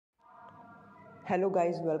Hello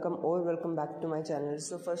guys, welcome back to my channel.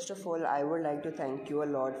 So first of all, I would like to thank you a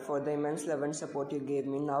lot for the immense love and support you gave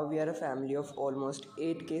me. Now we are a family of almost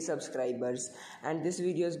 8k subscribers, and this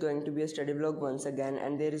video is going to be a study vlog once again,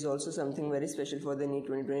 and there is also something very special for the Neet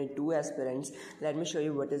 2022 aspirants. Let me show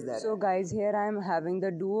you what is that. So guys, here I am having the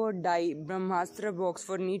do or die Brahmastra box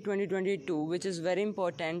for Neet 2022, which is very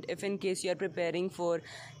important if in case you are preparing for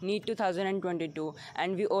Neet 2022,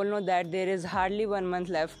 and we all know that there is hardly 1 month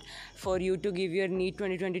left for you to give your Neet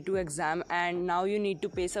 2022 exam, and now you need to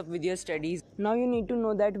pace up with your studies. Now you need to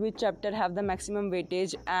know that which chapter have the maximum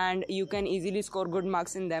weightage and you can easily score good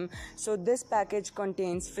marks in them. So this package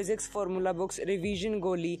contains physics formula books, revision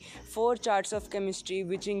Goli, 4 charts of chemistry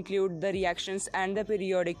which include the reactions and the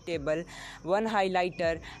periodic table, 1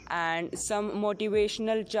 highlighter and some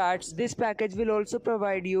motivational charts. This package will also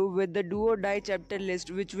provide you with the do or die chapter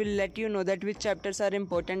list, which will let you know that which chapters are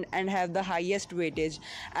important and have the highest weightage.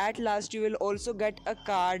 At last, you will also get a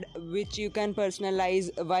card which you can personalize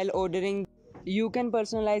while ordering. You can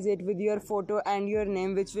personalize it with your photo and your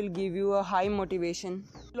name, which will give you a high motivation.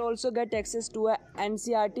 You'll also get access to a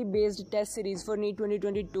NCERT based test series for Neet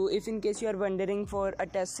 2022 if in case you are wondering for a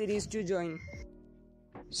test series to join.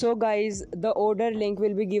 So guys, the order link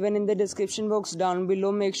will be given in the description box down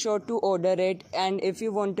below. Make sure to order it, and if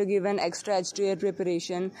you want to give an extra edge to your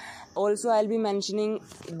preparation, also I'll be mentioning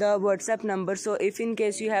the WhatsApp number, so if in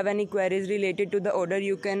case you have any queries related to the order,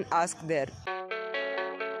 you can ask there.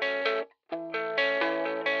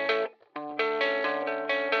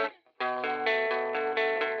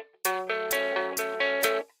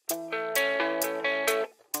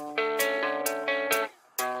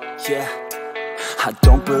 Yeah, I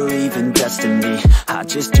don't believe in destiny, I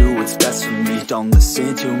just do what's best for me. Don't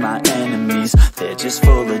listen to my enemies, they're just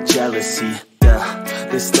full of jealousy. Yeah,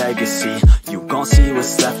 this legacy, you gon' see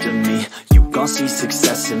what's left of me. You gon' see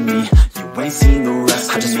success in me, you ain't seen the rest of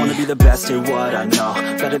me. I just wanna be the best at what I know,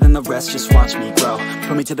 better than the rest, just watch me grow.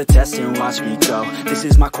 Put me to the test and watch me go. This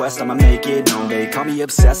is my quest, I'ma make it known. They call me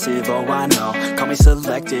obsessive, oh I know. Call me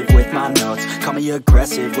selective with my notes, call me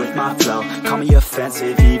aggressive with my flow, call me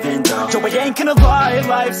offensive even though yo, I ain't gonna lie,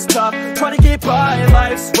 life's tough. Try to get by,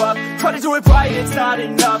 life's rough. Try to do it right, it's not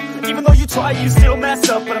enough. Even though you try, you still mess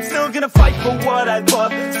up. But I'm still gonna fight for what I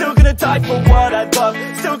love, still gonna die for what I love,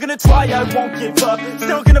 still gonna try, I won't give up,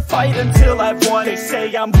 still gonna fight until I've won. They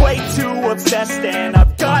say I'm way too obsessed and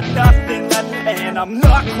I've got nothing left, and I'm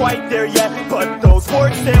not quite there yet, but those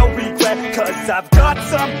words they'll regret, cause I've got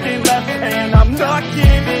something left and I'm not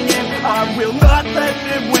giving in. I will not let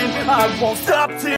them win, I won't stop till